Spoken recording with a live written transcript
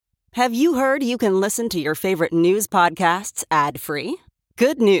Have you heard you can listen to your favorite news podcasts ad-free?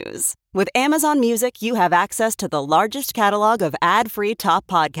 Good news. With Amazon Music, you have access to the largest catalog of ad-free top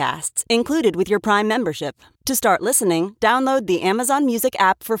podcasts included with your Prime membership. To start listening, download the Amazon Music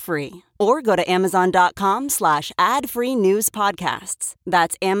app for free or go to amazon.com/ad-free news podcasts.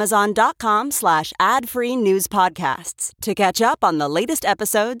 That's amazon.com/ad-free news podcasts to catch up on the latest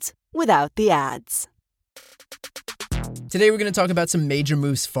episodes without the ads. Today we're going to talk about some major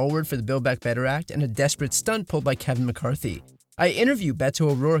moves forward for the Build Back Better Act and a desperate stunt pulled by Kevin McCarthy. I interview Beto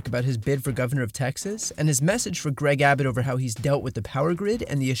O'Rourke about his bid for governor of Texas and his message for Greg Abbott over how he's dealt with the power grid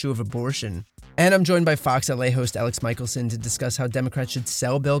and the issue of abortion. And I'm joined by Fox LA host Alex Michelson to discuss how Democrats should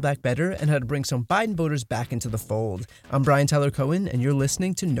sell Build Back Better and how to bring some Biden voters back into the fold. I'm Brian Tyler Cohen, and you're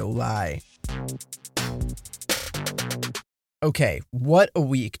listening to No Lie. Okay, what a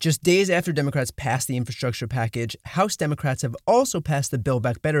week. Just days after Democrats passed the infrastructure package, House Democrats have also passed the Build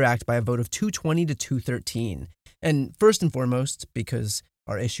Back Better Act by a vote of 220 to 213. And first and foremost, because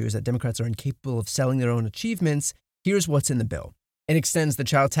our issue is that Democrats are incapable of selling their own achievements, here's what's in the bill. It extends the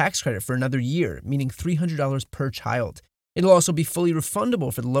child tax credit for another year, meaning $300 per child. It'll also be fully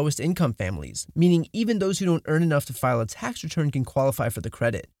refundable for the lowest income families, meaning even those who don't earn enough to file a tax return can qualify for the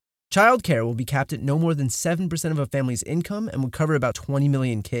credit. Childcare will be capped at no more than 7% of a family's income and would cover about 20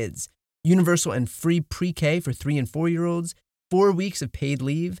 million kids. Universal and free pre-K for 3 and 4-year-olds, 4 weeks of paid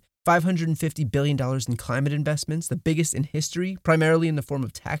leave, $550 billion in climate investments, the biggest in history, primarily in the form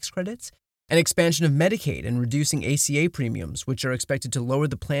of tax credits, an expansion of Medicaid and reducing ACA premiums, which are expected to lower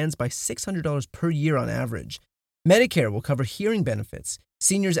the plans by $600 per year on average. Medicare will cover hearing benefits.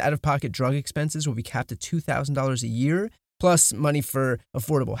 Seniors' out-of-pocket drug expenses will be capped at $2,000 a year, plus money for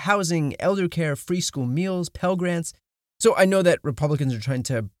affordable housing, elder care, free school meals, Pell Grants. So I know that Republicans are trying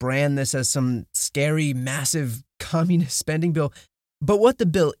to brand this as some scary, massive communist spending bill, but what the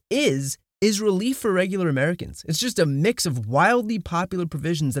bill is relief for regular Americans. It's just a mix of wildly popular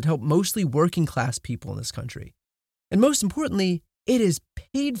provisions that help mostly working class people in this country. And most importantly, it is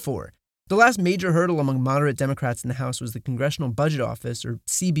paid for. The last major hurdle among moderate Democrats in the House was the Congressional Budget Office, or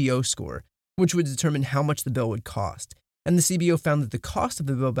CBO score, which would determine how much the bill would cost. And the CBO found that the cost of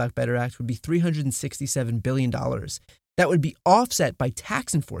the Build Back Better Act would be $367 billion. That would be offset by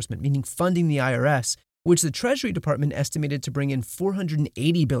tax enforcement, meaning funding the IRS, which the Treasury Department estimated to bring in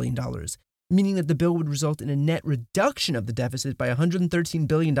 $480 billion, meaning that the bill would result in a net reduction of the deficit by $113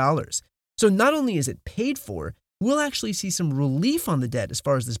 billion. So not only is it paid for, we'll actually see some relief on the debt as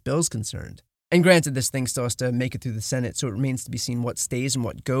far as this bill is concerned. And granted, this thing still has to make it through the Senate, so it remains to be seen what stays and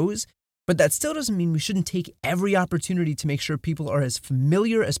what goes. But that still doesn't mean we shouldn't take every opportunity to make sure people are as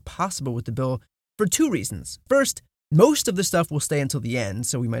familiar as possible with the bill for 2 reasons. First, most of the stuff will stay until the end,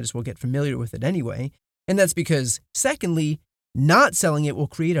 so we might as well get familiar with it anyway. And that's because, secondly, not selling it will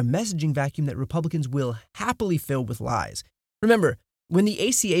create a messaging vacuum that Republicans will happily fill with lies. Remember, when the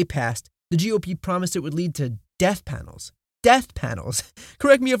ACA passed, the GOP promised it would lead to death panels. Death panels.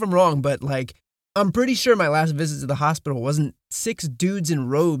 Correct me if I'm wrong, but I'm pretty sure my last visit to the hospital wasn't 6 dudes in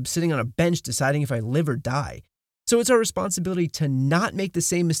robes sitting on a bench deciding if I live or die. So it's our responsibility to not make the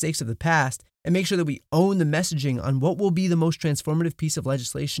same mistakes of the past and make sure that we own the messaging on what will be the most transformative piece of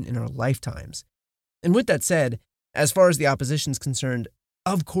legislation in our lifetimes. And with that said, as far as the opposition is concerned,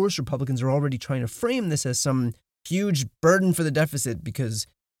 of course Republicans are already trying to frame this as some huge burden for the deficit because,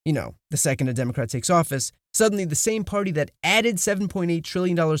 the second a Democrat takes office, suddenly the same party that added $7.8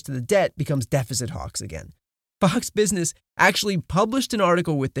 trillion to the debt becomes deficit hawks again. Fox Business actually published an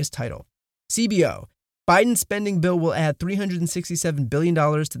article with this title, CBO, Biden's spending bill will add $367 billion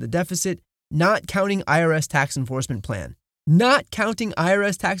to the deficit, not counting IRS tax enforcement plan. Not counting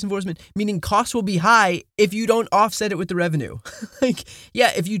IRS tax enforcement, meaning costs will be high if you don't offset it with the revenue.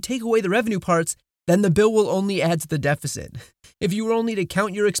 If you take away the revenue parts, then the bill will only add to the deficit. If you were only to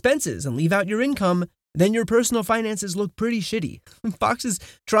count your expenses and leave out your income, then your personal finances look pretty shitty. Fox is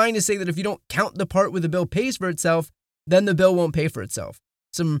trying to say that if you don't count the part where the bill pays for itself, then the bill won't pay for itself.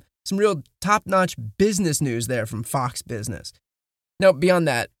 Some real top-notch business news there from Fox Business. Now, beyond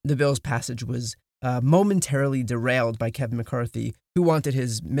that, the bill's passage was momentarily derailed by Kevin McCarthy, who wanted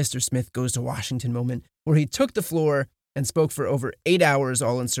his Mr. Smith Goes to Washington moment, where he took the floor and spoke for over 8 hours,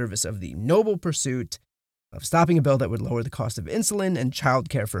 all in service of the noble pursuit of stopping a bill that would lower the cost of insulin and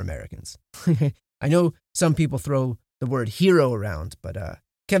childcare for Americans. I know some people throw the word hero around, but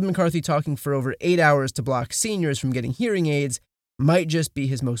Kevin McCarthy talking for over 8 hours to block seniors from getting hearing aids might just be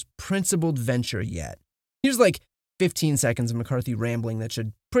his most principled venture yet. Here's 15 seconds of McCarthy rambling that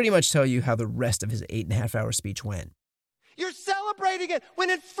should pretty much tell you how the rest of his 8.5-hour speech went. You're celebrating it when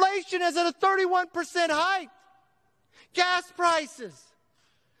inflation is at a 31% hike. Gas prices,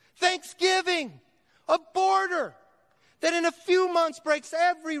 Thanksgiving, a border that in a few months breaks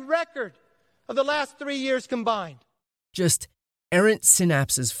every record of the last 3 years combined. Just errant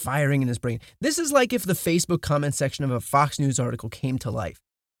synapses firing in his brain. This is like if the Facebook comment section of a Fox News article came to life.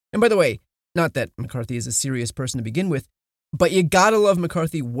 And by the way, not that McCarthy is a serious person to begin with, but you gotta love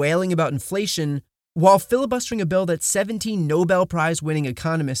McCarthy wailing about inflation while filibustering a bill that 17 Nobel Prize-winning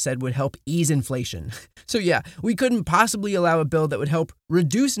economists said would help ease inflation. So yeah, we couldn't possibly allow a bill that would help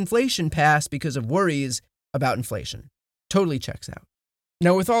reduce inflation pass because of worries about inflation. Totally checks out.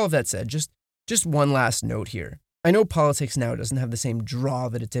 Now, with all of that said, just one last note here. I know politics now doesn't have the same draw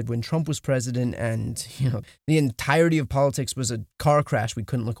that it did when Trump was president and, the entirety of politics was a car crash we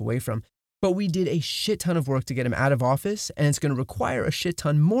couldn't look away from. But we did a shit ton of work to get him out of office, and it's going to require a shit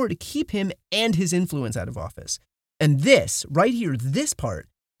ton more to keep him and his influence out of office. And this, right here, this part,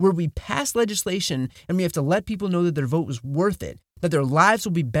 where we pass legislation and we have to let people know that their vote was worth it, that their lives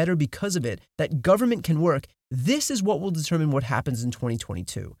will be better because of it, that government can work, this is what will determine what happens in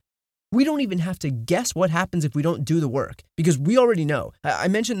 2022. We don't even have to guess what happens if we don't do the work, because we already know. I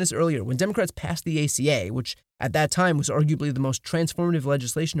mentioned this earlier. When Democrats passed the ACA, which at that time was arguably the most transformative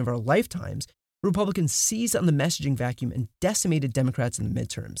legislation of our lifetimes, Republicans seized on the messaging vacuum and decimated Democrats in the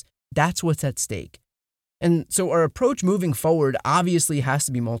midterms. That's what's at stake. And so our approach moving forward obviously has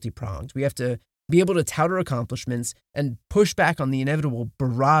to be multi-pronged. We have to be able to tout our accomplishments and push back on the inevitable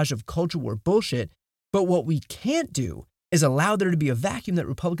barrage of culture war bullshit. But what we can't do is allow there to be a vacuum that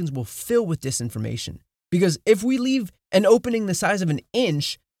Republicans will fill with disinformation. Because if we leave an opening the size of an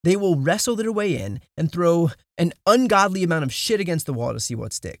inch, they will wrestle their way in and throw an ungodly amount of shit against the wall to see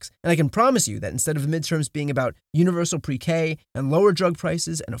what sticks. And I can promise you that instead of the midterms being about universal pre-K and lower drug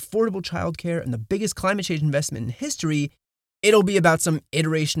prices and affordable childcare and the biggest climate change investment in history, it'll be about some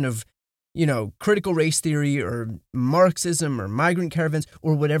iteration of, critical race theory or Marxism or migrant caravans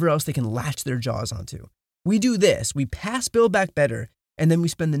or whatever else they can latch their jaws onto. We do this, we pass Build Back Better, and then we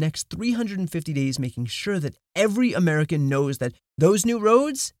spend the next 350 days making sure that every American knows that those new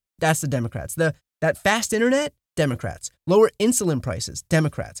roads, that's the Democrats. That fast internet, Democrats. Lower insulin prices,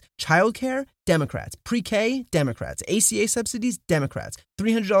 Democrats. Childcare, Democrats. Pre-K, Democrats. ACA subsidies, Democrats.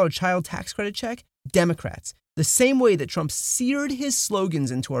 $300 child tax credit check, Democrats. The same way that Trump seared his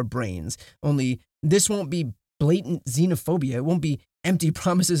slogans into our brains, only this won't be blatant xenophobia. It won't be empty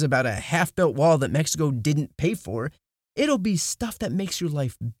promises about a half-built wall that Mexico didn't pay for. It'll be stuff that makes your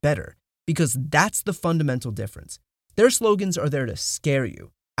life better, because that's the fundamental difference. Their slogans are there to scare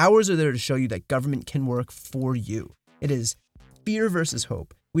you. Ours are there to show you that government can work for you. It is fear versus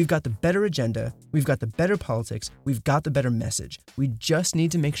hope. We've got the better agenda. We've got the better politics. We've got the better message. We just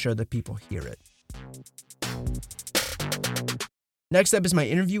need to make sure that people hear it. Next up is my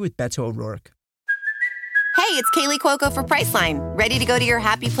interview with Beto O'Rourke. Hey, it's Kaylee Cuoco for Priceline. Ready to go to your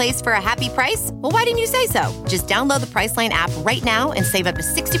happy place for a happy price? Well, why didn't you say so? Just download the Priceline app right now and save up to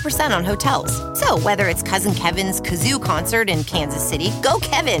 60% on hotels. So whether it's Cousin Kevin's Kazoo Concert in Kansas City, go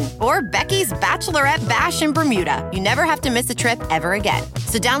Kevin, or Becky's Bachelorette Bash in Bermuda, you never have to miss a trip ever again.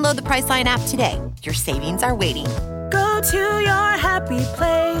 So download the Priceline app today. Your savings are waiting. Go to your happy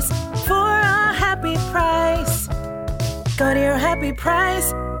place for a happy price. Go to your happy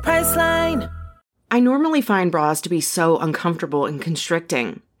price, Priceline. I normally find bras to be so uncomfortable and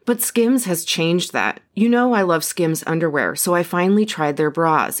constricting, but Skims has changed that. I love Skims underwear, so I finally tried their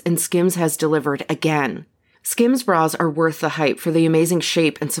bras, and Skims has delivered again. Skims bras are worth the hype for the amazing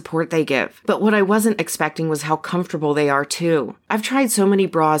shape and support they give, but what I wasn't expecting was how comfortable they are too. I've tried so many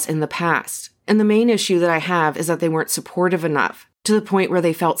bras in the past, and the main issue that I have is that they weren't supportive enough, to the point where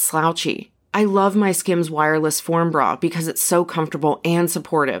they felt slouchy. I love my Skims wireless form bra because it's so comfortable and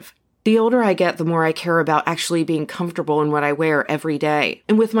supportive. The older I get, the more I care about actually being comfortable in what I wear every day.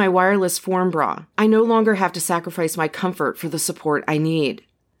 And with my wireless form bra, I no longer have to sacrifice my comfort for the support I need.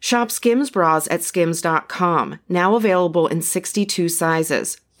 Shop Skims bras at skims.com, now available in 62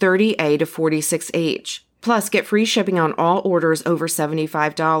 sizes, 30A to 46H. Plus, get free shipping on all orders over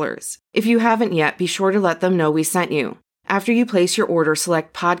 $75. If you haven't yet, be sure to let them know we sent you. After you place your order,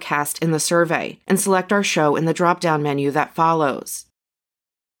 select podcast in the survey and select our show in the drop-down menu that follows.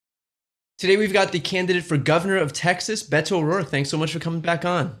 Today we've got the candidate for governor of Texas, Beto O'Rourke. Thanks so much for coming back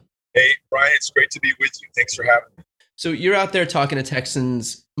on. Hey, Brian, it's great to be with you. Thanks for having me. So you're out there talking to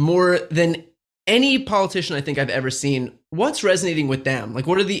Texans more than any politician I think I've ever seen. What's resonating with them?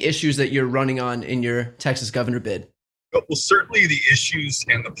 What are the issues that you're running on in your Texas governor bid? Well, certainly the issues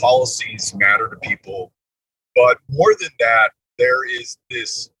and the policies matter to people. But more than that, there is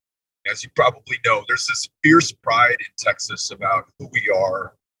this, as you probably know, there's this fierce pride in Texas about who we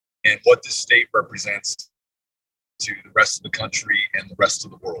are and what this state represents to the rest of the country and the rest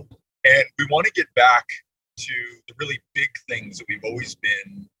of the world. And we want to get back to the really big things that we've always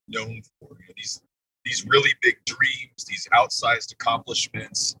been known for. These really big dreams, these outsized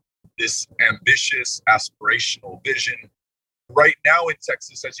accomplishments, this ambitious, aspirational vision. Right now in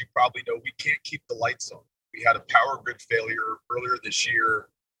Texas, as you probably know, we can't keep the lights on. We had a power grid failure earlier this year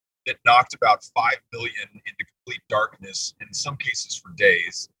that knocked about 5 million into complete darkness, in some cases for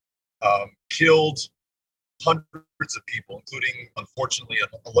days, killed hundreds of people, including, unfortunately, an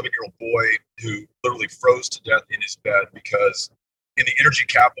 11-year-old boy who literally froze to death in his bed because in the energy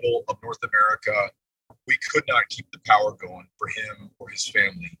capital of North America, we could not keep the power going for him or his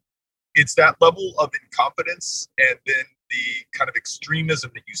family. It's that level of incompetence and then the kind of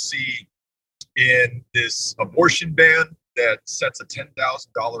extremism that you see in this abortion ban that sets a $10,000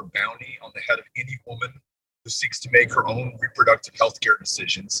 bounty on the head of any woman who seeks to make her own reproductive health care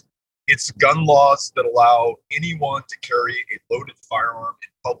decisions. It's gun laws that allow anyone to carry a loaded firearm in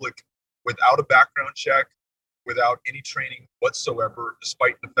public without a background check, without any training whatsoever,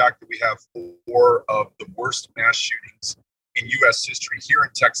 despite the fact that we have 4 of the worst mass shootings in U.S. history here in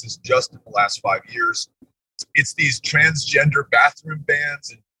Texas just in the last 5 years. It's these transgender bathroom bans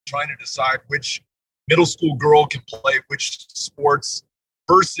and trying to decide which middle school girl can play which sports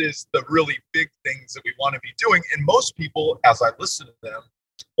versus the really big things that we want to be doing. And most people, as I listen to them,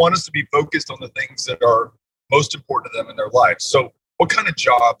 want us to be focused on the things that are most important to them in their lives. So what kind of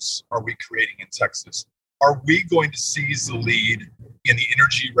jobs are we creating in Texas? Are we going to seize the lead in the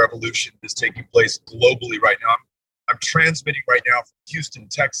energy revolution that's taking place globally right now? I'm transmitting right now from Houston,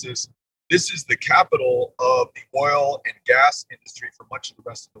 Texas. This is the capital of the oil and gas industry for much of the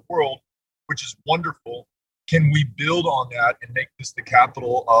rest of the world, which is wonderful. Can we build on that and make this the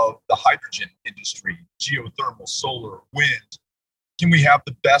capital of the hydrogen industry, geothermal, solar, wind? Can we have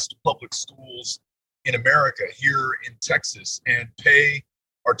the best public schools in America here in Texas and pay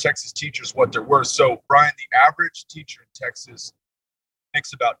our Texas teachers what they're worth? So, Brian, the average teacher in Texas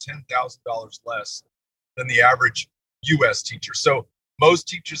makes about $10,000 less than the average U.S. teacher. So most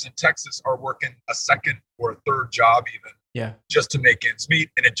teachers in Texas are working a second or a third job even just to make ends meet,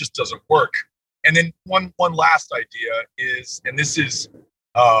 and it just doesn't work. And then one last idea is, and this is,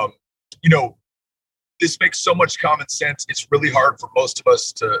 this makes so much common sense. It's really hard for most of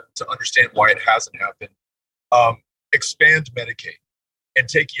us to understand why it hasn't happened. Expand Medicaid and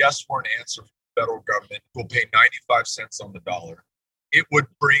take yes for an answer from the federal government who will pay 95 cents on the dollar. It would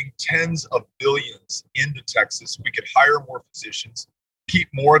bring tens of billions into Texas. We could hire more physicians, keep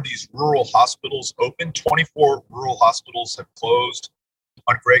more of these rural hospitals open. 24 rural hospitals have closed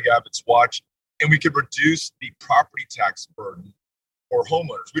on Greg Abbott's watch, and we could reduce the property tax burden for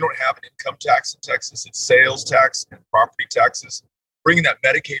homeowners. We don't have an income tax in Texas. It's sales tax and property taxes. Bringing that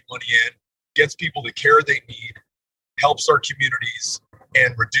Medicaid money in gets people the care they need, helps our communities,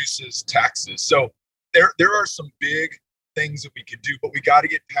 and reduces taxes. So there are some big things that we could do, but we got to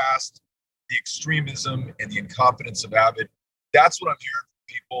get past the extremism and the incompetence of Abbott. That's what I'm hearing from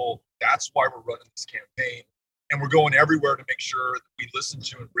people. That's why we're running this campaign. And we're going everywhere to make sure that we listen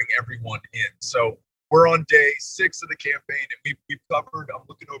to and bring everyone in. So we're on day 6 of the campaign, and we've covered, I'm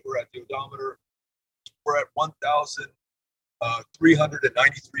looking over at the odometer, we're at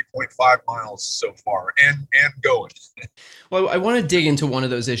 1,393.5 miles so far and going. Well, I want to dig into one of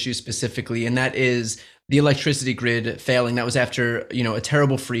those issues specifically, and that is the electricity grid failing. That was after, a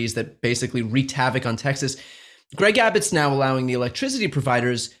terrible freeze that basically wreaked havoc on Texas. Greg Abbott's now allowing the electricity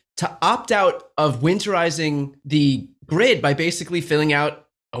providers to opt out of winterizing the grid by basically filling out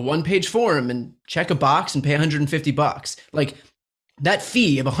a one-page form and check a box and pay $150. Like, that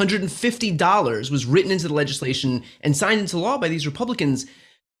fee of $150 was written into the legislation and signed into law by these Republicans.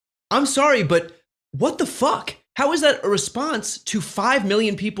 I'm sorry, but what the fuck? How is that a response to 5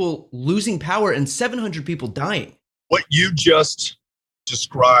 million people losing power and 700 people dying? What you just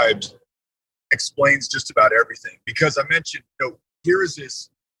described explains just about everything. Because I mentioned, here is this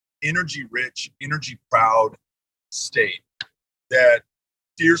energy-rich, energy-proud state that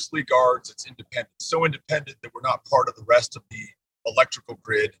fiercely guards its independence. So independent that we're not part of the rest of the electrical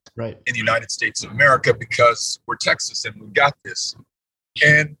grid in the United States of America because we're Texas and we've got this.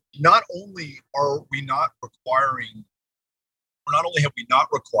 And not only have we not required,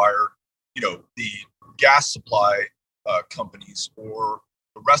 the gas supply companies or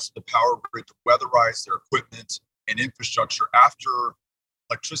the rest of the power grid to weatherize their equipment and infrastructure after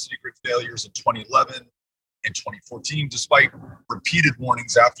electricity grid failures in 2011 and 2014, despite repeated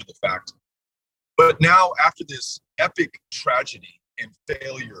warnings after the fact. But now, after this epic tragedy and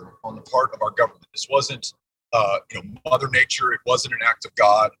failure on the part of our government, this wasn't Mother Nature. It wasn't an act of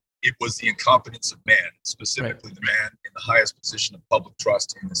God. it was the incompetence of man, specifically the man in the highest position of public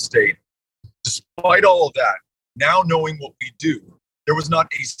trust in the state. Despite all of that, now knowing what we do, there was not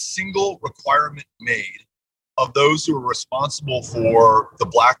a single requirement made of those who were responsible for the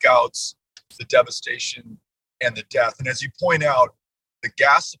blackouts, the devastation, and the death. And as you point out, the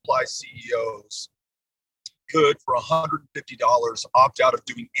gas supply CEOs could, for $150, opt out of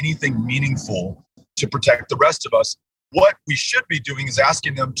doing anything meaningful to protect the rest of us. What we should be doing is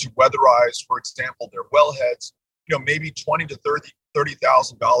asking them to weatherize, for example, their wellheads, maybe $20,000 to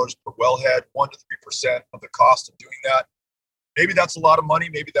 $30,000 per wellhead, 1% to 3% of the cost of doing that. Maybe that's a lot of money.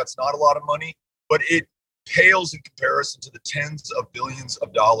 Maybe that's not a lot of money, but it pales in comparison to the tens of billions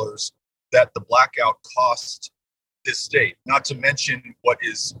of dollars that the blackout cost this state, not to mention what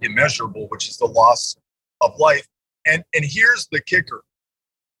is immeasurable, which is the loss of life. And here's the kicker.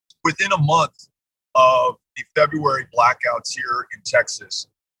 Within a month of the February blackouts here in Texas,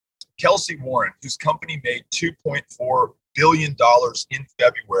 Kelsey Warren, whose company made $2.4 billion in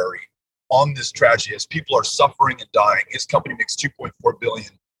February on this tragedy, as people are suffering and dying, his company makes $2.4 billion.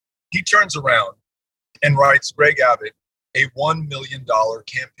 He turns around and writes Greg Abbott a $1 million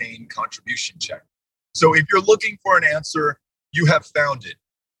campaign contribution check. So if you're looking for an answer, you have found it.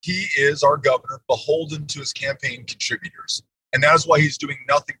 He is our governor, beholden to his campaign contributors. And that is why he's doing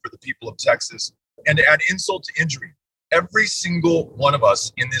nothing for the people of Texas. And to add insult to injury, every single one of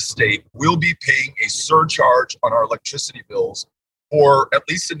us in this state will be paying a surcharge on our electricity bills for at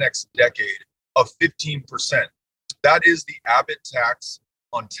least the next decade of 15%. That is the Abbott tax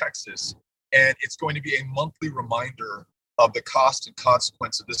on Texas. And it's going to be a monthly reminder of the cost and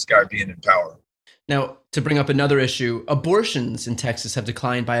consequence of this guy being in power. Now, to bring up another issue, abortions in Texas have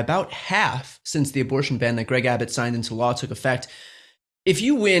declined by about half since the abortion ban that Greg Abbott signed into law took effect. If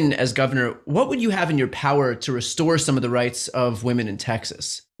you win as governor, what would you have in your power to restore some of the rights of women in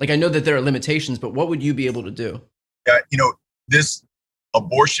Texas? Like, I know that there are limitations, but what would you be able to do? Yeah, this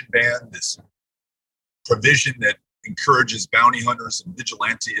abortion ban, this provision that encourages bounty hunters and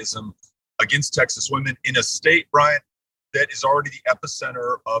vigilantism against Texas women in a state, Brian, that is already the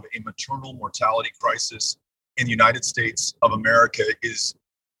epicenter of a maternal mortality crisis in the United States of America, is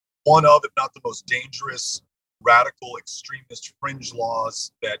one of, if not the most dangerous, radical, extremist fringe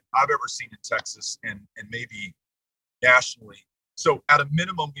laws that I've ever seen in Texas and maybe nationally. So at a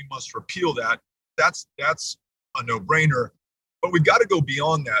minimum, we must repeal that. That's a no-brainer. But we've got to go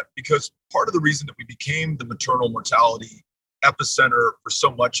beyond that, because part of the reason that we became the maternal mortality epicenter for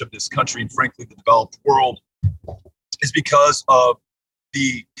so much of this country and frankly the developed world is because of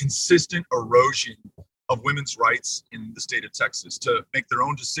the consistent erosion of women's rights in the state of Texas to make their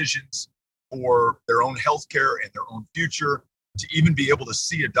own decisions for their own health care and their own future, to even be able to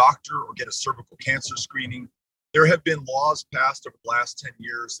see a doctor or get a cervical cancer screening. There have been laws passed over the last 10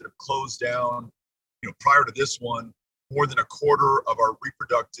 years that have closed down, prior to this one, more than a quarter of our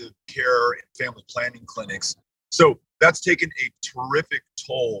reproductive care and family planning clinics. So that's taken a terrific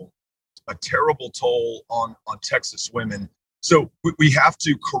toll, a terrible toll on Texas women. So we have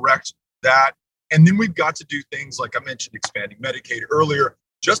to correct that. And then we've got to do things like I mentioned, expanding Medicaid earlier,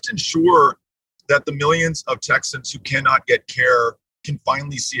 just ensure that the millions of Texans who cannot get care can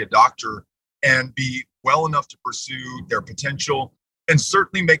finally see a doctor and be well enough to pursue their potential and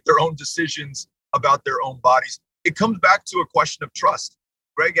certainly make their own decisions about their own bodies. It comes back to a question of trust.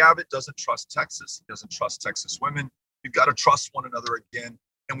 Greg Abbott doesn't trust Texas. He doesn't trust Texas women. We've got to trust one another again.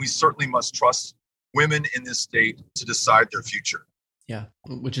 And we certainly must trust women in this state to decide their future. Yeah,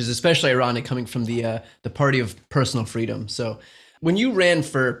 which is especially ironic coming from the party of personal freedom. So when you ran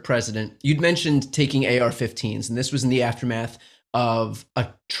for president, you'd mentioned taking AR-15s, and this was in the aftermath of a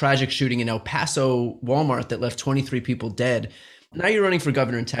tragic shooting in El Paso Walmart that left 23 people dead. Now you're running for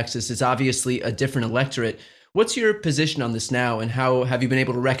governor in Texas. It's obviously a different electorate. What's your position on this now, and how have you been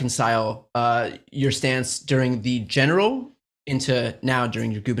able to reconcile your stance during the general into now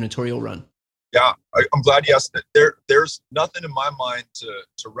during your gubernatorial run? Yeah, I'm glad you asked that. There's nothing in my mind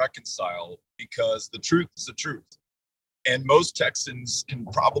to reconcile, because the truth is the truth. And most Texans can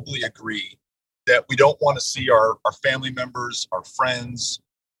probably agree that we don't want to see our family members, our friends,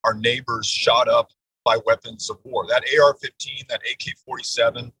 our neighbors shot up by weapons of war. That AR-15, that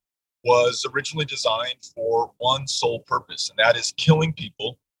AK-47 was originally designed for one sole purpose, and that is killing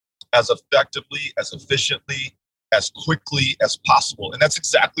people as effectively, as efficiently, as quickly as possible. And that's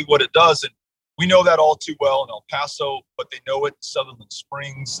exactly what it does. And we know that all too well in El Paso, but they know it in Sutherland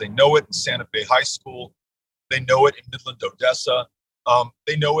Springs. They know it in Santa Fe High School. They know it in Midland, Odessa.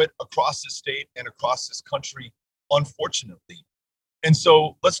 They know it across the state and across this country, unfortunately. And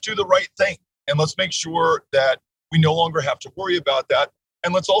so let's do the right thing. And let's make sure that we no longer have to worry about that.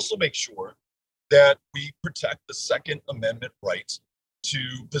 And let's also make sure that we protect the Second Amendment right to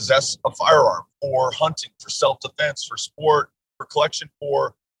possess a firearm for hunting, for self-defense, for sport, for collection,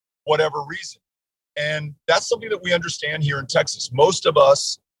 for whatever reason. And that's something that we understand here in Texas. Most of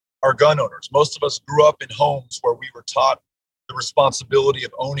us are gun owners. Most of us grew up in homes where we were taught the responsibility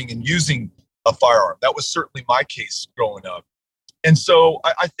of owning and using a firearm. That was certainly my case growing up. And so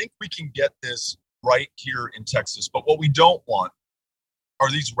I think we can get this right here in Texas. But what we don't want are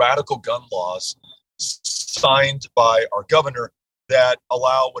these radical gun laws signed by our governor that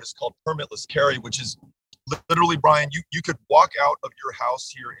allow what is called permitless carry, which is literally, Brian, you could walk out of your house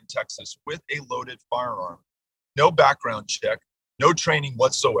here in Texas with a loaded firearm, no background check, no training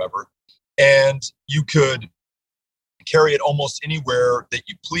whatsoever, and you could carry it almost anywhere that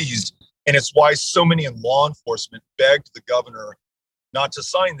you pleased. And it's why so many in law enforcement begged the governor not to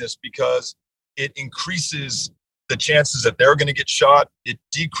sign this, because it increases the chances that they're going to get shot. It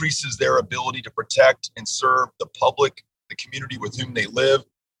decreases their ability to protect and serve the public, the community with whom they live.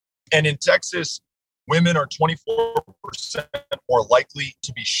 And in Texas, women are 24% more likely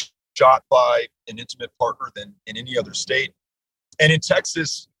to be shot by an intimate partner than in any other state. And in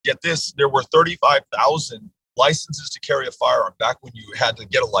Texas, get this, there were 35,000 licenses to carry a firearm back when you had to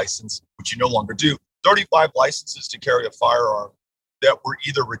get a license, which you no longer do. 35 licenses to carry a firearm that were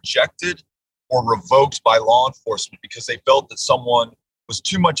either rejected or revoked by law enforcement because they felt that someone was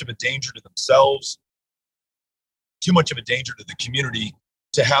too much of a danger to themselves, too much of a danger to the community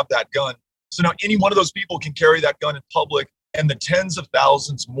to have that gun. So now any one of those people can carry that gun in public, and the tens of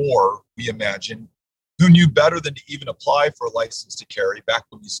thousands more, we imagine, who knew better than to even apply for a license to carry back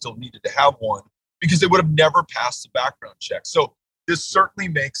when you still needed to have one, because they would have never passed the background check. So this certainly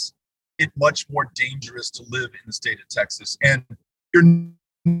makes it much more dangerous to live in the state of Texas. And your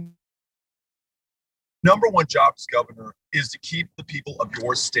number one job as governor is to keep the people of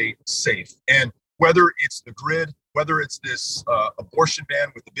your state safe. And whether it's the grid, whether it's this abortion ban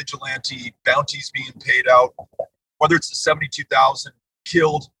with the vigilante bounties being paid out, whether it's the 72,000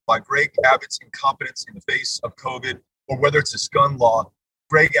 killed by Greg Abbott's incompetence in the face of COVID, or whether it's this gun law,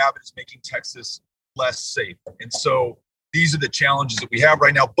 Greg Abbott is making Texas less safe. And so these are the challenges that we have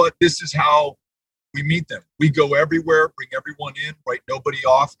right now, but this is how we meet them. We go everywhere, bring everyone in, write nobody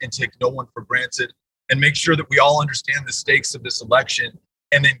off, and take no one for granted, and make sure that we all understand the stakes of this election,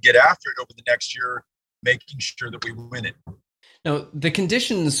 and then get after it over the next year, making sure that we win it. Now, the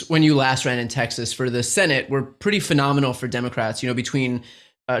conditions when you last ran in Texas for the Senate were pretty phenomenal for Democrats. You know, between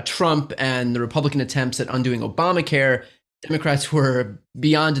Trump and the Republican attempts at undoing Obamacare, Democrats were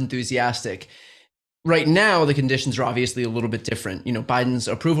beyond enthusiastic. Right now, the conditions are obviously a little bit different. You know, Biden's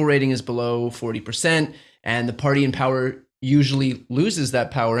approval rating is below 40%, and the party in power usually loses that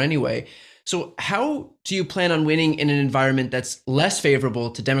power anyway. So how do you plan on winning in an environment that's less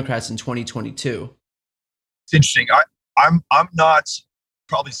favorable to Democrats in 2022? It's interesting. I'm not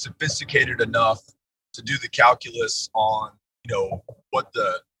probably sophisticated enough to do the calculus on, you know, what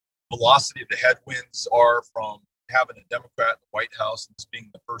the velocity of the headwinds are from having a Democrat in the White House and this being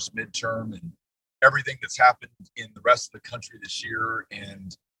the first midterm, and everything that's happened in the rest of the country this year,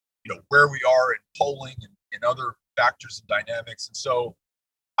 and, you know, where we are in polling and other factors and dynamics. And so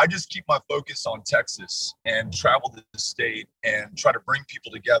I just keep my focus on Texas and travel to the state and try to bring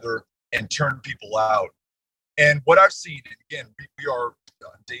people together and turn people out. And what I've seen, and again, we are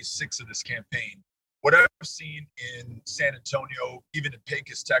on day 6 of this campaign, what I've seen in San Antonio, even in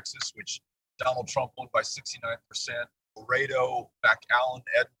Pecos, Texas, which Donald Trump won by 69%, Laredo, McAllen,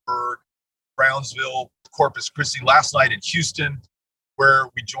 Edinburgh, Brownsville, Corpus Christi, last night in Houston, where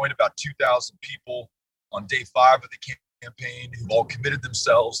we joined about 2,000 people on day 5 of the campaign who've all committed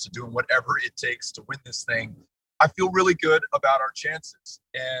themselves to doing whatever it takes to win this thing. I feel really good about our chances.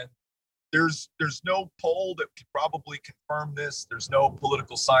 And there's no poll that could probably confirm this. There's no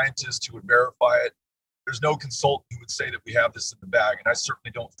political scientist who would verify it. There's no consultant who would say that we have this in the bag. And I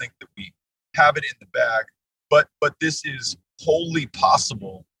certainly don't think that we have it in the bag. But this is wholly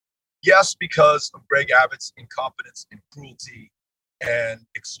possible. Yes, because of Greg Abbott's incompetence and cruelty and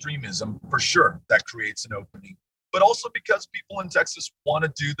extremism, for sure, that creates an opening. But also because people in Texas want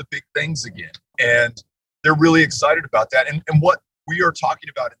to do the big things again. And they're really excited about that. And what we are talking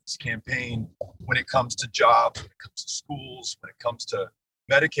about in this campaign, when it comes to jobs, when it comes to schools, when it comes to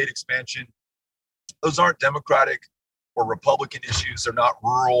Medicaid expansion, those aren't Democratic or Republican issues. They're not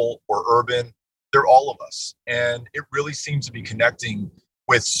rural or urban. They're all of us. And it really seems to be connecting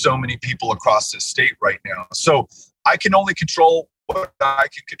with so many people across this state right now. So I can only control what I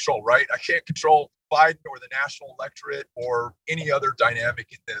can control, right? I can't control Biden or the national electorate or any other dynamic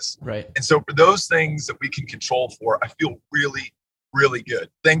in this. Right. And so for those things that we can control for, I feel really, really good.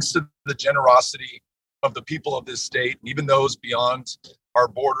 Thanks to the generosity of the people of this state, and even those beyond our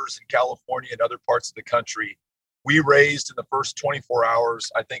borders in California and other parts of the country, we raised in the first 24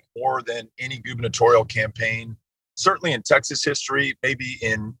 hours, I think, more than any gubernatorial campaign, certainly in Texas history, maybe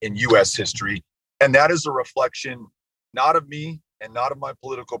in U.S. history. And that is a reflection not of me and not of my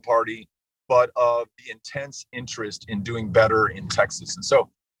political party, but of the intense interest in doing better in Texas. And so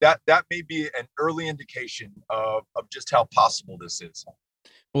that may be an early indication of just how possible this is.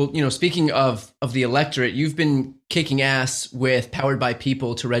 Well, speaking of the electorate, you've been kicking ass with Powered by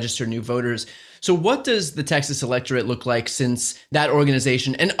People to register new voters. So what does the Texas electorate look like since that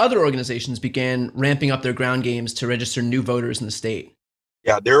organization and other organizations began ramping up their ground games to register new voters in the state?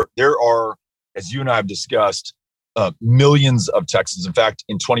 Yeah, there are, as you and I have discussed, millions of Texans. In fact,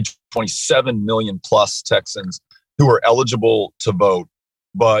 in 2027 million plus Texans who are eligible to vote,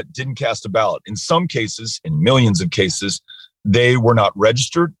 but didn't cast a ballot. In some cases, in millions of cases, they were not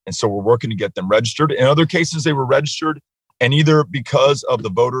registered. And so we're working to get them registered. In other cases, they were registered and either because of the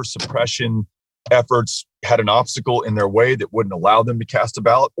voter suppression efforts had an obstacle in their way that wouldn't allow them to cast a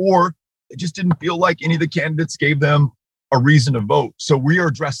ballot, or they just didn't feel like any of the candidates gave them a reason to vote. So we are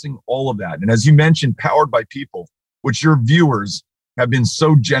addressing all of that. And as you mentioned, Powered by People, which your viewers have been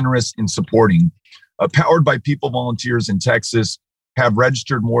so generous in supporting. Powered by People volunteers in Texas have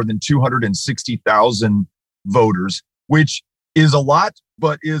registered more than 260,000 voters, which is a lot,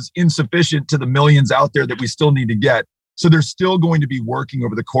 but is insufficient to the millions out there that we still need to get. So they're still going to be working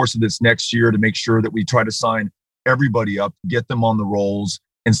over the course of this next year to make sure that we try to sign everybody up, get them on the rolls,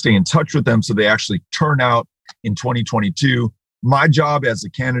 and stay in touch with them so they actually turn out in 2022. My job as a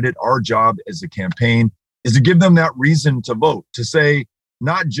candidate, our job as a campaign, is to give them that reason to vote, to say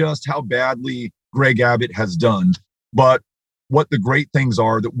not just how badly Greg Abbott has done, but what the great things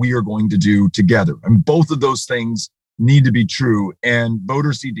are that we are going to do together. And both of those things need to be true. And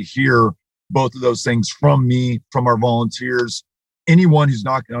voters need to hear both of those things from me, from our volunteers, anyone who's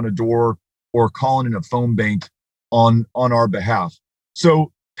knocking on a door or calling in a phone bank on our behalf.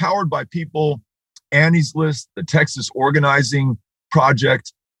 So Powered by People, Annie's List, the Texas Organizing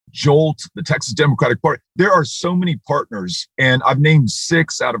Project, Jolt, the Texas Democratic Party. There are so many partners, and I've named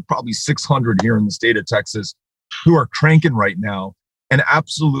 6 out of probably 600 here in the state of Texas who are cranking right now and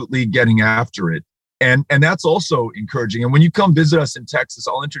absolutely getting after it. And that's also encouraging. And when you come visit us in Texas,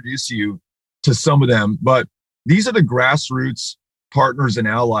 I'll introduce you to some of them. But these are the grassroots partners and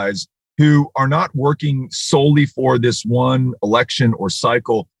allies who are not working solely for this one election or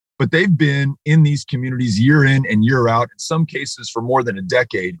cycle, but they've been in these communities year in and year out, in some cases for more than a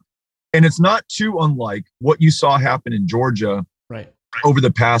decade. And it's not too unlike what you saw happen in Georgia over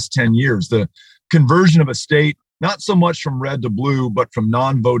the past 10 years. The conversion of a state, not so much from red to blue, but from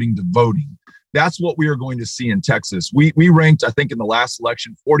non-voting to voting. That's what we are going to see in Texas. We ranked, I think, in the last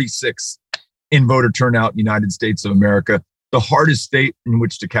election, 46th in voter turnout in the United States of America, the hardest state in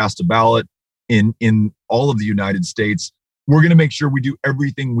which to cast a ballot in all of the United States. We're going to make sure we do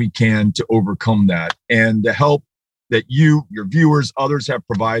everything we can to overcome that. And the help that you, your viewers, others have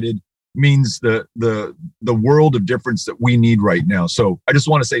provided means the world of difference that we need right now. So I just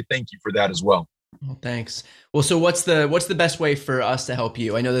want to say thank you for that as well. Well, thanks. Well, so what's the best way for us to help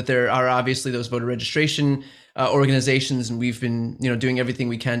you? I know that there are obviously those voter registration organizations, and we've been doing everything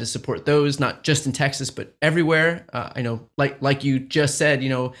we can to support those, not just in Texas but everywhere. I know, like you just said,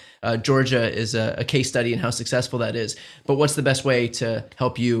 Georgia is a case study in how successful that is. But what's the best way to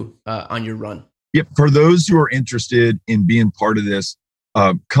help you on your run? Yep. For those who are interested in being part of this,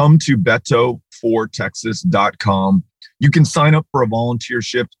 come to betofortexas.com. You can sign up for a volunteer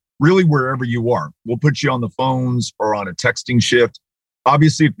shift really wherever you are. We'll put you on the phones or on a texting shift.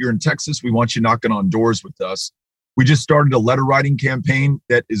 Obviously, if you're in Texas, we want you knocking on doors with us. We just started a letter writing campaign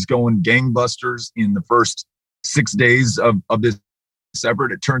that is going gangbusters in the first 6 days of this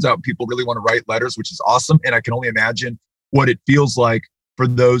effort. It turns out people really want to write letters, which is awesome. And I can only imagine what it feels like for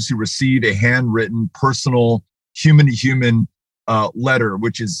those who receive a handwritten, personal, human-to-human letter,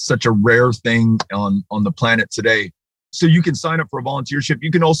 which is such a rare thing on the planet today. So you can sign up for a volunteership.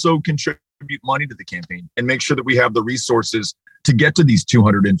 You can also contribute money to the campaign and make sure that we have the resources to get to these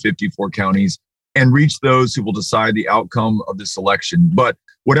 254 counties and reach those who will decide the outcome of this election. But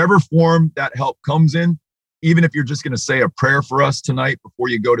whatever form that help comes in, even if you're just going to say a prayer for us tonight before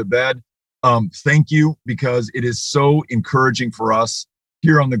you go to bed, thank you, because it is so encouraging for us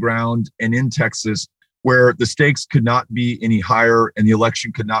here on the ground and in Texas, where the stakes could not be any higher and the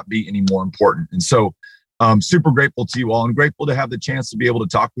election could not be any more important. And so I'm super grateful to you all and grateful to have the chance to be able to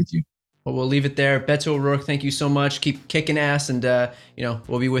talk with you. Well, we'll leave it there. Beto O'Rourke, thank you so much. Keep kicking ass, and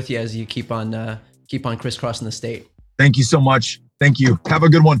we'll be with you as you keep on crisscrossing the state. Thank you so much. Thank you. Have a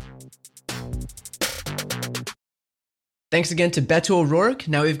good one. Thanks again to Beto O'Rourke.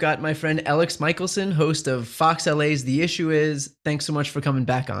 Now we've got my friend Alex Michelson, host of Fox LA's The Issue Is. Thanks so much for coming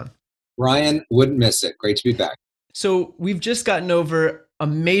back on. Ryan, wouldn't miss it. Great to be back. So we've just gotten over a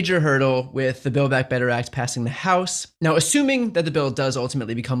major hurdle with the Build Back Better Act passing the House. Now, assuming that the bill does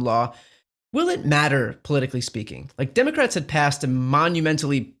ultimately become law, will it matter, politically speaking? Like, Democrats had passed a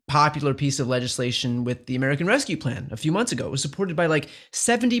monumentally popular piece of legislation with the American Rescue Plan a few months ago. It was supported by like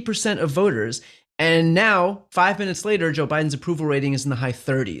 70% of voters. And now, 5 minutes later, Joe Biden's approval rating is in the high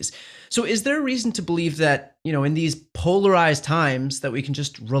 30s. So is there a reason to believe that, in these polarized times that we can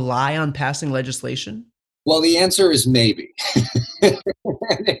just rely on passing legislation? Well, the answer is maybe.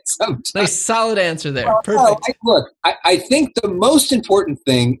 Nice, solid answer there. Perfect. I think the most important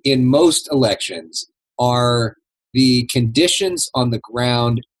thing in most elections are the conditions on the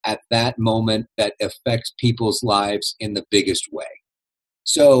ground at that moment that affect people's lives in the biggest way.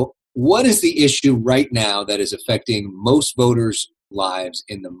 So what is the issue right now that is affecting most voters' lives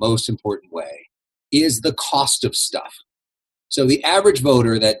in the most important way is the cost of stuff. So the average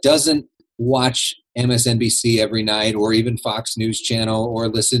voter that doesn't watch MSNBC every night or even Fox News Channel or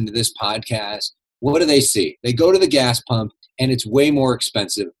listen to this podcast, what do they see? They go to the gas pump and it's way more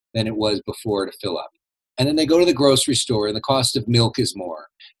expensive than it was before to fill up. And then they go to the grocery store and the cost of milk is more.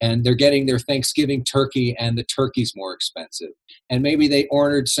 And they're getting their Thanksgiving turkey and the turkey's more expensive. And maybe they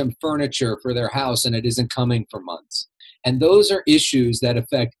ordered some furniture for their house and it isn't coming for months. And those are issues that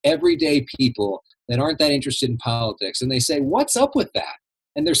affect everyday people that aren't that interested in politics. And they say, what's up with that?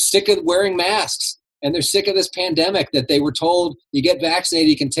 And they're sick of wearing masks. And they're sick of this pandemic that they were told you get vaccinated,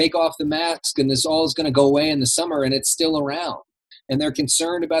 you can take off the mask and this all is going to go away in the summer, and it's still around. And they're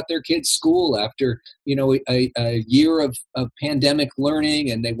concerned about their kids' school after, a year of pandemic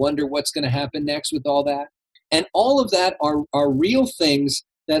learning, and they wonder what's going to happen next with all that. And all of that are real things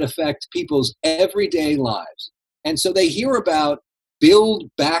that affect people's everyday lives. And so they hear about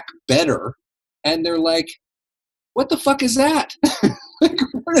Build Back Better, and they're like, what the fuck is that?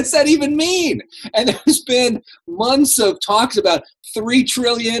 What does that even mean? And there's been months of talks about 3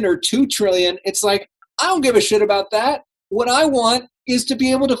 trillion or 2 trillion. It's like, I don't give a shit about that. What I want is to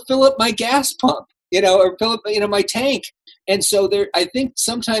be able to fill up my gas pump, or fill up, my tank. And so I think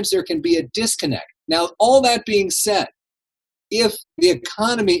sometimes there can be a disconnect. Now, all that being said, if the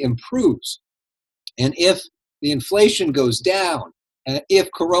economy improves and if the inflation goes down, and if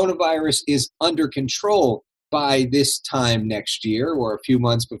coronavirus is under control by this time next year or a few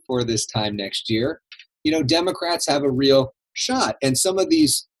months before this time next year, Democrats have a real shot. And some of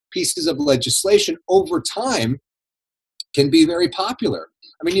these pieces of legislation over time can be very popular.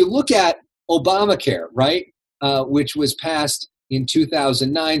 I mean, you look at Obamacare, right, which was passed in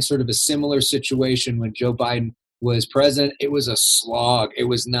 2009, sort of a similar situation when Joe Biden was president. It was a slog. It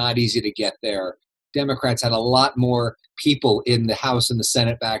was not easy to get there. Democrats had a lot more people in the House and the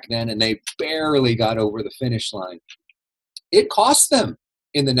Senate back then, and they barely got over the finish line. It cost them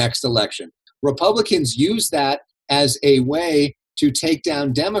in the next election. Republicans used that as a way to take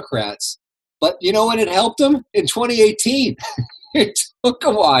down Democrats. But you know when it helped them? In 2018. It took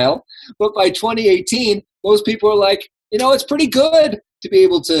a while, but by 2018, most people are like, it's pretty good to be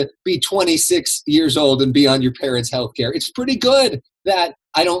able to be 26 years old and be on your parents' health care. It's pretty good that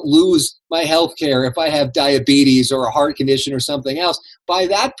I don't lose my health care if I have diabetes or a heart condition or something else. By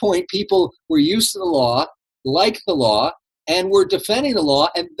that point, people were used to the law, liked the law, and were defending the law.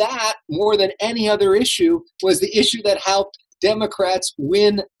 And that, more than any other issue, was the issue that helped Democrats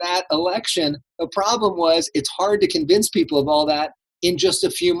win that election. The problem was it's hard to convince people of all that in just a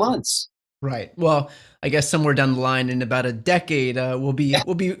few months. Right. Well, I guess somewhere down the line in about a decade, we'll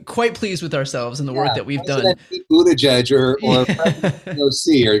be quite pleased with ourselves and the work that we've done. Buttigieg or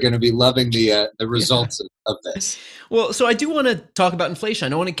OC are going to be loving the results of this. Well, so I do want to talk about inflation. I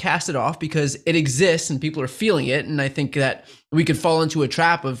don't want to cast it off because it exists and people are feeling it. And I think that we could fall into a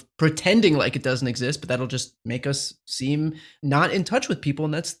trap of pretending like it doesn't exist, but that'll just make us seem not in touch with people.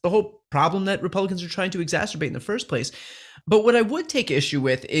 And that's the whole problem that Republicans are trying to exacerbate in the first place. But what I would take issue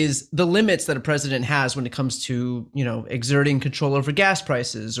with is the limits that a president has when it comes to, exerting control over gas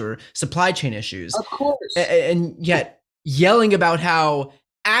prices or supply chain issues. Of course. And yet yelling about how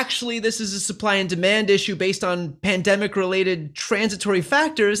actually this is a supply and demand issue based on pandemic related transitory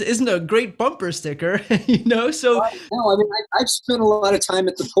factors isn't a great bumper sticker, So no, I mean, I've spent a lot of time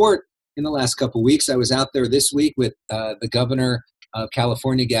at the port in the last couple of weeks. I was out there this week with the governor of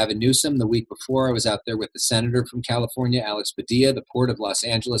California, Gavin Newsom. The week before, I was out there with the senator from California, Alex Padilla. The port of Los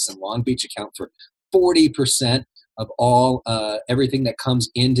Angeles and Long Beach account for 40% of all everything that comes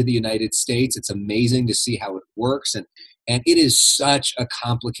into the United States. It's amazing to see how it works, and it is such a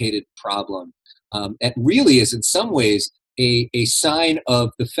complicated problem. It really is, in some ways, a sign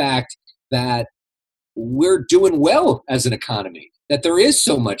of the fact that we're doing well as an economy, that there is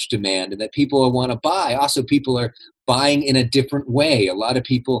so much demand and that people want to buy. Also, people are buying in a different way. A lot of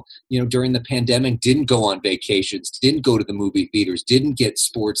people, during the pandemic didn't go on vacations, didn't go to the movie theaters, didn't get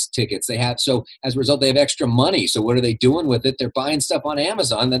sports tickets. So as a result, they have extra money. So what are they doing with it? They're buying stuff on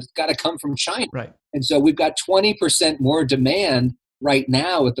Amazon that's got to come from China. Right. And so we've got 20% more demand right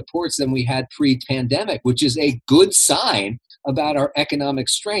now at the ports than we had pre-pandemic, which is a good sign about our economic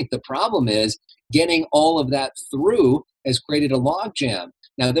strength. The problem is getting all of that through has created a logjam.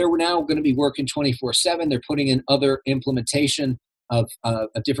 Now, they're now going to be working 24/7. They're putting in other implementation of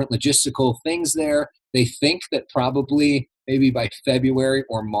different logistical things there. They think that probably maybe by February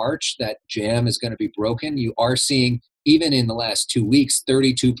or March, that jam is going to be broken. You are seeing, even in the last 2 weeks,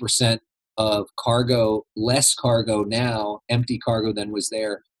 32% of cargo, less cargo now, empty cargo than was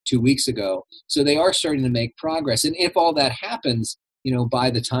there 2 weeks ago. So they are starting to make progress. And if all that happens, by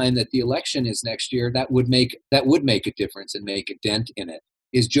the time that the election is next year, that would make a difference and make a dent in it.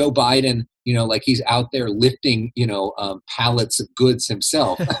 Is Joe Biden, like he's out there lifting, pallets of goods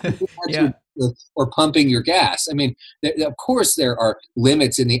himself, Yeah. or pumping your gas? I mean, of course, there are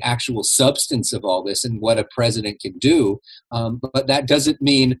limits in the actual substance of all this and what a president can do. But that doesn't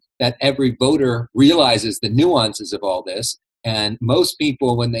mean that every voter realizes the nuances of all this. And most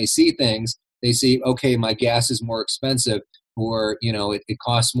people, when they see things, they see, okay, my gas is more expensive, or, it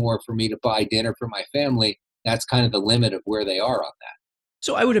costs more for me to buy dinner for my family. That's kind of the limit of where they are on that.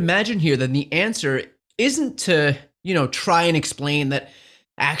 So I would imagine here that the answer isn't to, try and explain that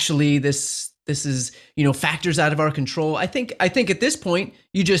actually this is, factors out of our control. I think at this point,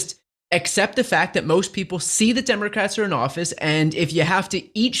 you just accept the fact that most people see that Democrats are in office, and if you have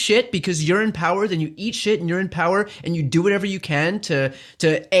to eat shit because you're in power, then you eat shit and you're in power, and you do whatever you can to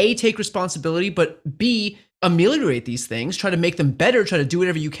A, take responsibility, but B, ameliorate these things, try to make them better, try to do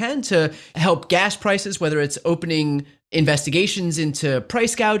whatever you can to help gas prices, whether it's opening investigations into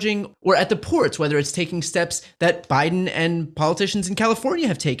price gouging, or at the ports, whether it's taking steps that Biden and politicians in California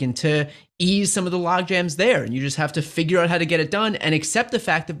have taken to ease some of the logjams there. And you just have to figure out how to get it done and accept the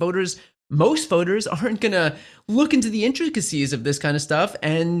fact that most voters aren't going to look into the intricacies of this kind of stuff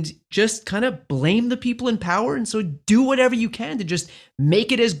and just kind of blame the people in power. And so do whatever you can to just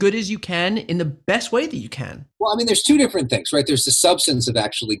make it as good as you can in the best way that you can. Well, I mean, there's two different things, right? There's the substance of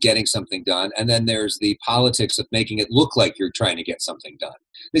actually getting something done, and then there's the politics of making it look like you're trying to get something done.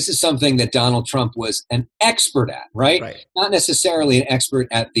 This is something that Donald Trump was an expert at, right? Not necessarily an expert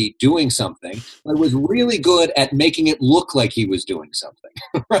at the doing something, but was really good at making it look like he was doing something,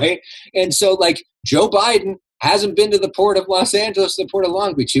 right? And so, like, Joe Biden hasn't been to the port of Los Angeles, the port of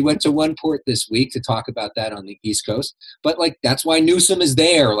Long Beach. He went to one port this week to talk about that on the East Coast. But that's why Newsom is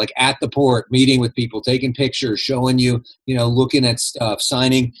there, at the port, meeting with people, taking pictures, showing you, looking at stuff,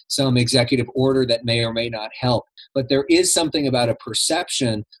 signing some executive order that may or may not help. But there is something about a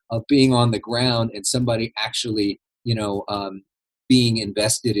perception of being on the ground and somebody actually, being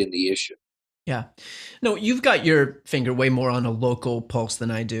invested in the issue. Yeah. No, you've got your finger way more on a local pulse than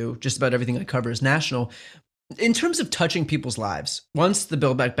I do. Just about everything I cover is national. In terms of touching people's lives, once the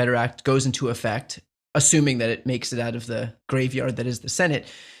Build Back Better Act goes into effect, assuming that it makes it out of the graveyard that is the Senate,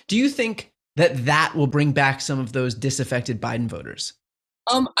 do you think that will bring back some of those disaffected Biden voters?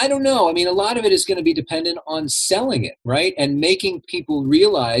 I don't know. I mean, a lot of it is going to be dependent on selling it, right? And making people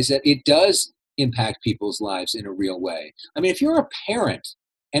realize that it does impact people's lives in a real way. I mean, if you're a parent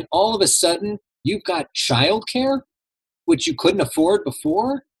and all of a sudden you've got childcare, which you couldn't afford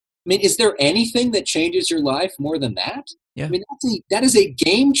before, I mean, is there anything that changes your life more than that? Yeah. I mean, that is a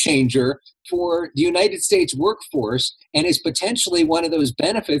game changer for the United States workforce, and is potentially one of those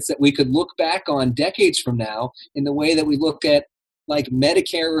benefits that we could look back on decades from now in the way that we look at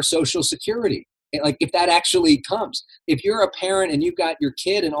Medicare or Social Security. If that actually comes. If you're a parent and you've got your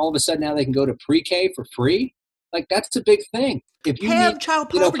kid and all of a sudden now they can go to pre-K for free, that's a big thing. If you have child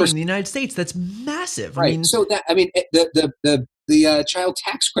poverty in the United States, that's massive. Right. The child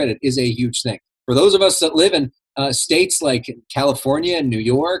tax credit is a huge thing. For those of us that live in states like California and New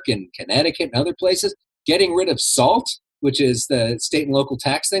York and Connecticut and other places, getting rid of SALT, which is the state and local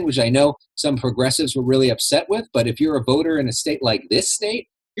tax thing, which I know some progressives were really upset with. But if you're a voter in a state like this state,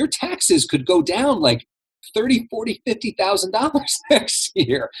 your taxes could go down $30,000, $40,000, $50,000 next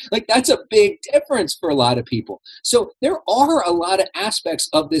year. That's a big difference for a lot of people. So there are a lot of aspects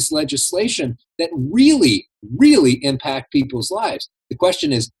of this legislation that really, really impact people's lives. The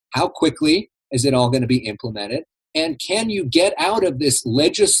question is, how quickly is it all going to be implemented? And can you get out of this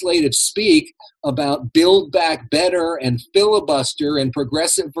legislative speak about Build Back Better and filibuster and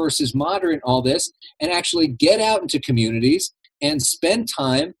progressive versus moderate, all this, and actually get out into communities and spend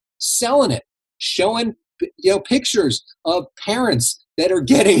time selling it, showing pictures of parents that are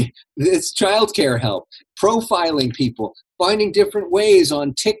getting this childcare help, profiling people, finding different ways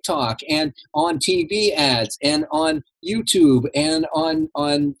on TikTok and on TV ads and on YouTube and on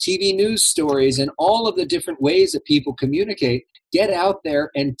TV news stories and all of the different ways that people communicate. Get out there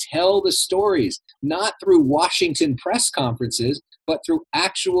and tell the stories, not through Washington press conferences, but through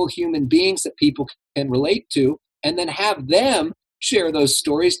actual human beings that people can relate to, and then have them share those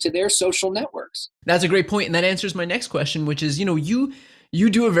stories to their social networks. That's a great point, and that answers my next question, which is, you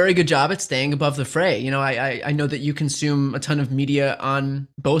do a very good job at staying above the fray. I know that you consume a ton of media on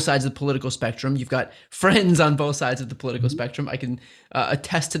both sides of the political spectrum. You've got friends on both sides of the political spectrum. I can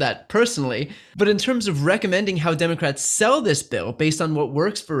attest to that personally. But in terms of recommending how Democrats sell this bill based on what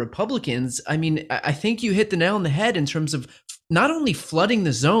works for Republicans, I mean, I think you hit the nail on the head in terms of not only flooding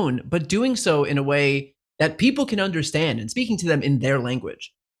the zone, but doing so in a way that people can understand and speaking to them in their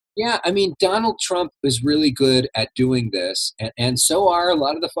language. Yeah, I mean, Donald Trump is really good at doing this, and so are a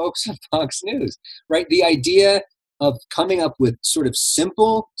lot of the folks at Fox News, right? The idea of coming up with sort of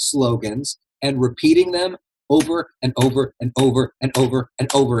simple slogans and repeating them over and over and over and over and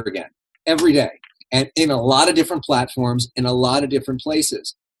over again every day, and in a lot of different platforms, in a lot of different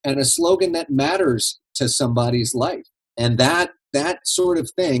places, and a slogan that matters to somebody's life. And that sort of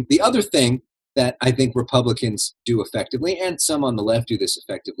thing. The other thing that I think Republicans do effectively, and some on the left do this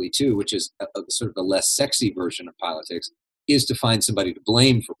effectively too, which is a sort of the less sexy version of politics, is to find somebody to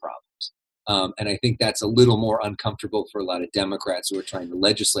blame for problems. And I think that's a little more uncomfortable for a lot of Democrats who are trying to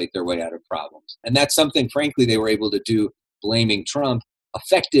legislate their way out of problems. And that's something, frankly, they were able to do blaming Trump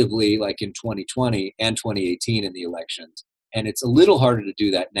effectively, like in 2020 and 2018 in the elections. And it's a little harder to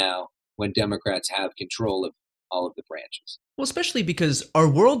do that now when Democrats have control of all of the branches. Well, especially because our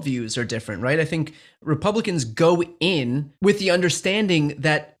worldviews are different, right? I think Republicans go in with the understanding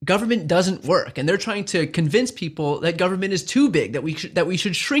that government doesn't work, and they're trying to convince people that government is too big, that we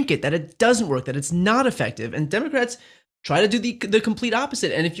should shrink it, that it doesn't work, that it's not effective. And Democrats try to do the complete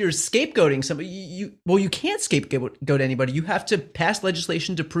opposite. And if you're scapegoating somebody, you can't scapegoat anybody. You have to pass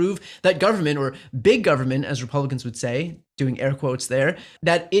legislation to prove that government, or big government, as Republicans would say, doing air quotes there,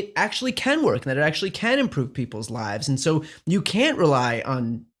 that it actually can work, and that it actually can improve people's lives. And so you can't rely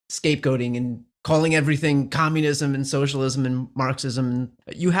on scapegoating and calling everything communism and socialism and Marxism.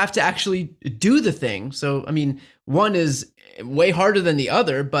 You have to actually do the thing. So, I mean, one is way harder than the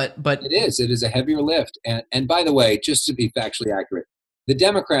other, but it is a heavier lift. And by the way, just to be factually accurate, the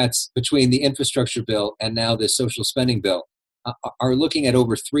Democrats, between the infrastructure bill and now the social spending bill, are looking at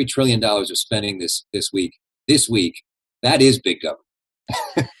over $3 trillion of spending this week. That is big government.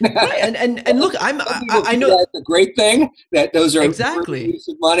 Right. And look, I know that's a great thing, that those are exactly use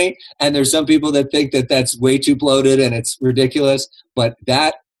of money, and there's some people that think that that's way too bloated and it's ridiculous, but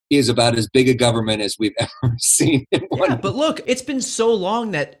that is about as big a government as we've ever seen in one. Yeah, but look, it's been so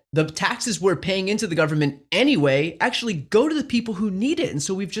long that the taxes we're paying into the government anyway actually go to the people who need it. And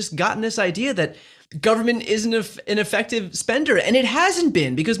so we've just gotten this idea that government isn't an effective spender. And it hasn't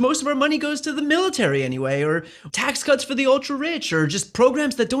been, because most of our money goes to the military anyway, or tax cuts for the ultra rich, or just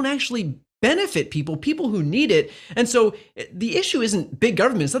programs that don't actually benefit people who need it. And so the issue isn't big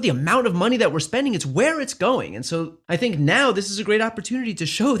government. It's not the amount of money that we're spending. It's where it's going. And so I think now this is a great opportunity to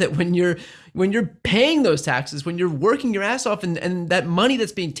show that when you're paying those taxes, when you're working your ass off, and that money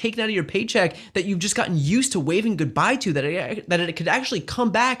that's being taken out of your paycheck that you've just gotten used to waving goodbye to, that it could actually come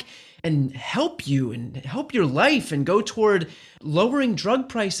back and help you and help your life and go toward lowering drug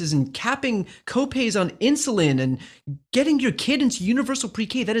prices and capping copays on insulin and getting your kid into universal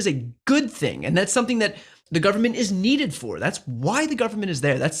pre-K. That is a good thing. And that's something that the government is needed for. That's why the government is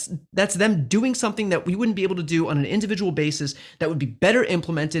there. That's them doing something that we wouldn't be able to do on an individual basis, that would be better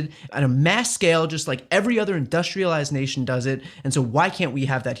implemented on a mass scale, just like every other industrialized nation does it. And so why can't we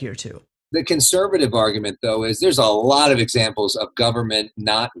have that here too? The conservative argument, though, is there's a lot of examples of government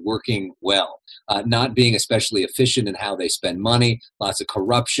not working well, not being especially efficient in how they spend money, lots of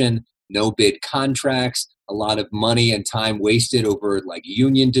corruption, no bid contracts, a lot of money and time wasted over like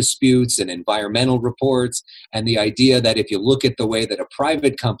union disputes and environmental reports. And the idea that if you look at the way that a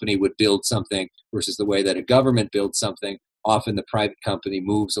private company would build something versus the way that a government builds something, often the private company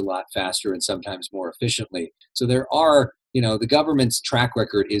moves a lot faster and sometimes more efficiently. So there are, the government's track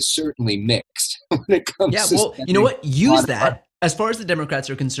record is certainly mixed when it comes to. Yeah, well, you know what? Use that. As far as the Democrats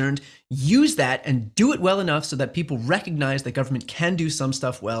are concerned, use that and do it well enough so that people recognize that government can do some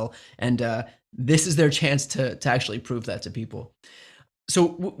stuff well. And this is their chance to actually prove that to people. So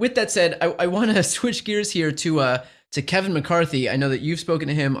with that said, I want to switch gears here to Kevin McCarthy. I know that you've spoken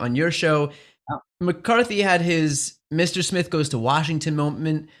to him on your show. Oh. McCarthy had his Mr. Smith Goes to Washington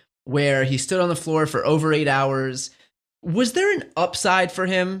moment where he stood on the floor for over 8 hours. Was there an upside for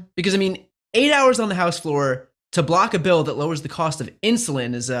him? Because, I mean, 8 hours on the House floor to block a bill that lowers the cost of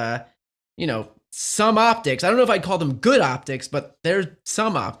insulin is, some optics. I don't know if I'd call them good optics, but there's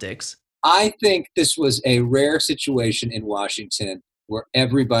some optics. I think this was a rare situation in Washington where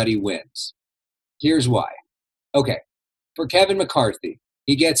everybody wins. Here's why. Okay, for Kevin McCarthy,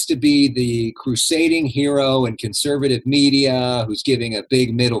 he gets to be the crusading hero in conservative media who's giving a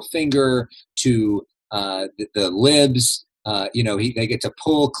big middle finger to the libs. They get to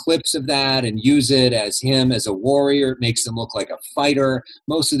pull clips of that and use it as him as a warrior. It makes him look like a fighter.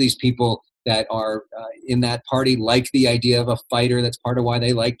 Most of these people that are in that party like the idea of a fighter. That's part of why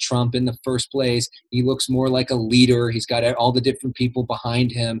they like Trump in the first place. He looks more like a leader. He's got all the different people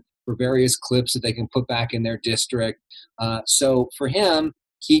behind him for various clips that they can put back in their district. So for him,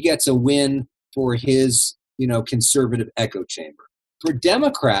 he gets a win for his, conservative echo chamber. For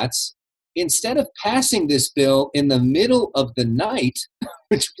Democrats, instead of passing this bill in the middle of the night,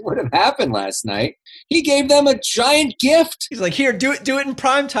 which would have happened last night, he gave them a giant gift. He's like, here, do it in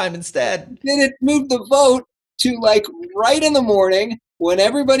prime time instead. Then it moved the vote to right in the morning when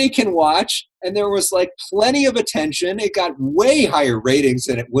everybody can watch, and there was plenty of attention. It got way higher ratings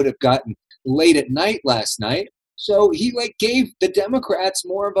than it would have gotten late at night last night. So he gave the Democrats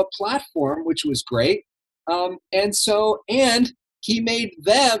more of a platform, which was great. And he made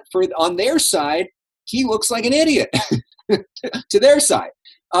them, on their side, he looks like an idiot to their side.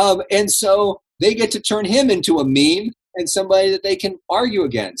 And so they get to turn him into a meme and somebody that they can argue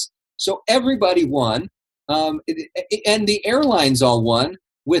against. So everybody won. And the airlines all won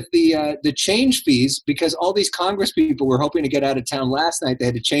with the change fees, because all these Congress people were hoping to get out of town last night. They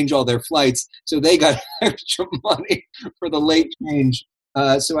had to change all their flights. So they got extra money for the late change.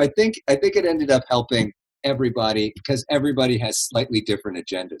 So I think it ended up helping everybody because everybody has slightly different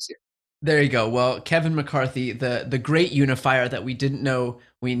agendas here. There you go. Well, Kevin McCarthy, the great unifier that we didn't know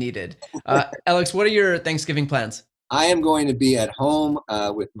we needed. Alex, what are your Thanksgiving plans? I am going to be at home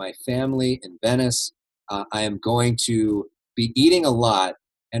with my family in Venice. I am going to be eating a lot,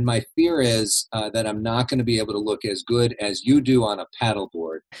 and my fear is that I'm not going to be able to look as good as you do on a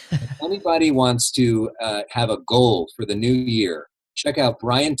paddleboard. If anybody wants to have a goal for the new year, check out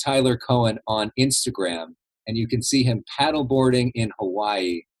Brian Tyler Cohen on Instagram, and you can see him paddleboarding in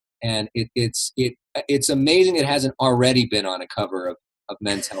Hawaii. And it's amazing it hasn't already been on a cover of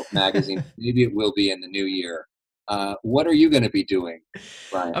Men's Health magazine. Maybe it will be in the new year. What are you going to be doing,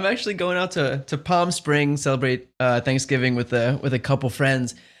 Brian? I'm actually going out to Palm Springs, celebrate Thanksgiving with a couple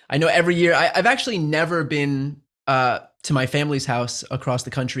friends. I know every year I've actually never been to my family's house across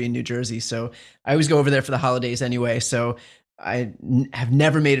the country in New Jersey, so I always go over there for the holidays anyway. So I have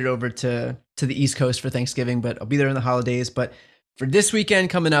never made it over to the East Coast for Thanksgiving, but I'll be there in the holidays. But for this weekend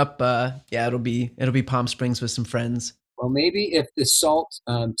coming up, it'll be Palm Springs with some friends. Well, maybe if the SALT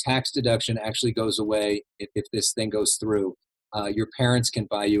tax deduction actually goes away, if this thing goes through, your parents can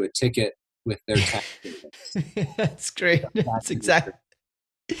buy you a ticket with their tax payments. That's great.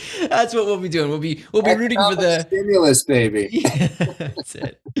 That's what we'll be doing. We'll be rooting for the stimulus, baby. Yeah, that's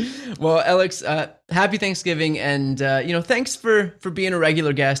it. Well, Alex, happy Thanksgiving, and thanks for being a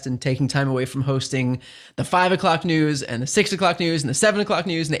regular guest and taking time away from hosting the 5 o'clock news and the 6 o'clock news and the 7 o'clock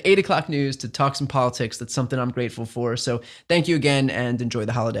news and the 8 o'clock news to talk some politics. That's something I'm grateful for. So thank you again, and enjoy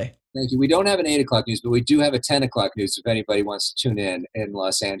the holiday. Thank you. We don't have an 8 o'clock news, but we do have a 10 o'clock news if anybody wants to tune in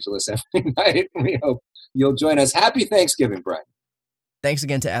Los Angeles every night. We hope you'll join us. Happy Thanksgiving, Brian. Thanks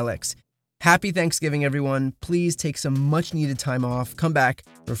again to Alex. Happy Thanksgiving, everyone. Please take some much needed time off. Come back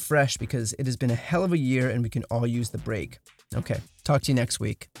refreshed because it has been a hell of a year and we can all use the break. Okay, talk to you next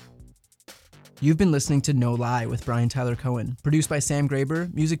week. You've been listening to No Lie with Brian Tyler Cohen, produced by Sam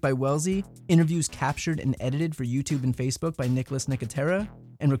Graber, music by Wellesley, interviews captured and edited for YouTube and Facebook by Nicholas Nicotera,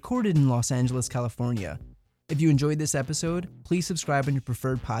 and recorded in Los Angeles, California. If you enjoyed this episode, please subscribe on your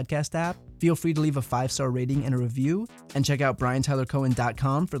preferred podcast app. Feel free to leave a 5-star rating and a review, and check out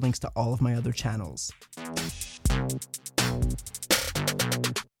BrianTylerCohen.com for links to all of my other channels.